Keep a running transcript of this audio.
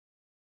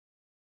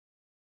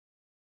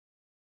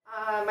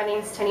My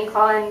name's Tinnie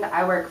Clelland.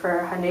 I work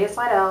for Hyundai of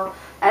Slidell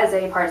as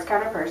a parts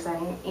counter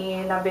person,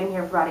 and I've been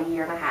here for about a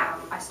year and a half.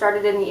 I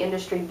started in the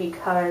industry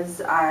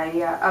because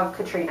of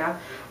Katrina.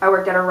 I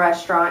worked at a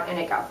restaurant and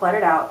it got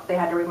flooded out. They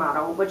had to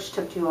remodel, which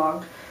took too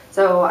long.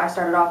 So I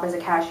started off as a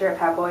cashier at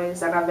Pat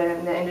Boys, and I've been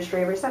in the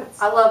industry ever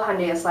since. I love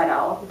Hyundai of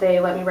Slidell. They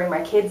let me bring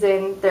my kids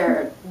in.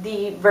 They're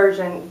the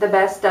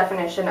best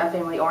definition of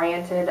family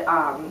oriented.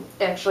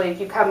 Actually,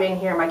 if you come in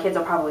here, my kids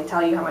will probably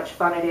tell you how much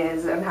fun it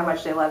is and how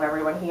much they love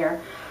everyone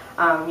here.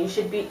 You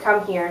should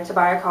come here to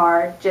buy a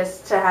car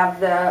just to have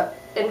the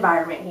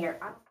environment here.